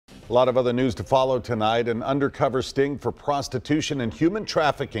A lot of other news to follow tonight. An undercover sting for prostitution and human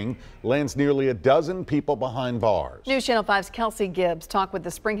trafficking lands nearly a dozen people behind bars. News Channel 5's Kelsey Gibbs talked with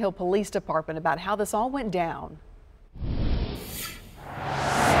the Spring Hill Police Department about how this all went down.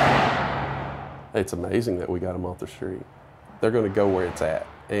 It's amazing that we got them off the street. They're going to go where it's at,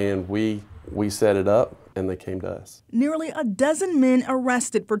 and we set it up and they came to us. Nearly a dozen men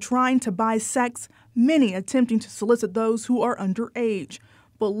arrested for trying to buy sex, many attempting to solicit those who are underage.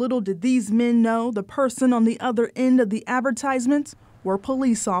 But little did these men know the person on the other end of the advertisements were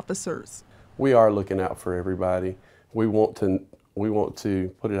police officers. We are looking out for everybody. We want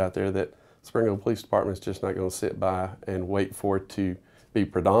to put it out there that Spring Hill Police Department is just not going to sit by and wait for it to be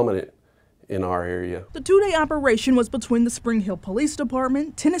predominant in our area. The two-day operation was between the Spring Hill Police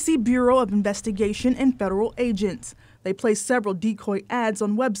Department, Tennessee Bureau of Investigation, and federal agents. They placed several decoy ads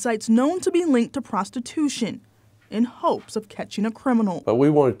on websites known to be linked to prostitution in hopes of catching a criminal. But we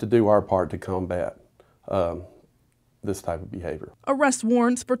wanted to do our part to combat this type of behavior. Arrest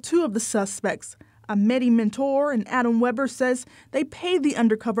warrants for two of the suspects. Ahmedi Mentor and Adam Weber says they paid the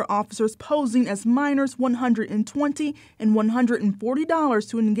undercover officers posing as minors $120 and $140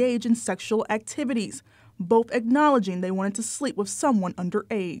 to engage in sexual activities, both acknowledging they wanted to sleep with someone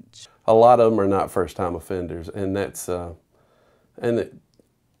underage. A lot of them are not first-time offenders, and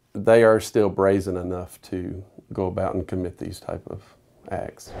they are still brazen enough to go about and commit these type of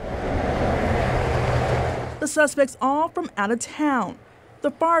acts. The suspects all from out of town.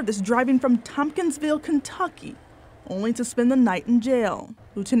 The farthest driving from Tompkinsville, Kentucky, only to spend the night in jail.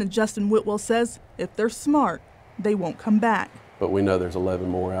 Lieutenant Justin Whitwell says if they're smart, they won't come back. But we know there's 11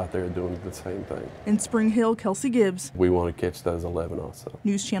 more out there doing the same thing. In Spring Hill, Kelsey Gibbs. We want to catch those 11 also.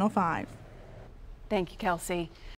 News Channel 5. Thank you, Kelsey.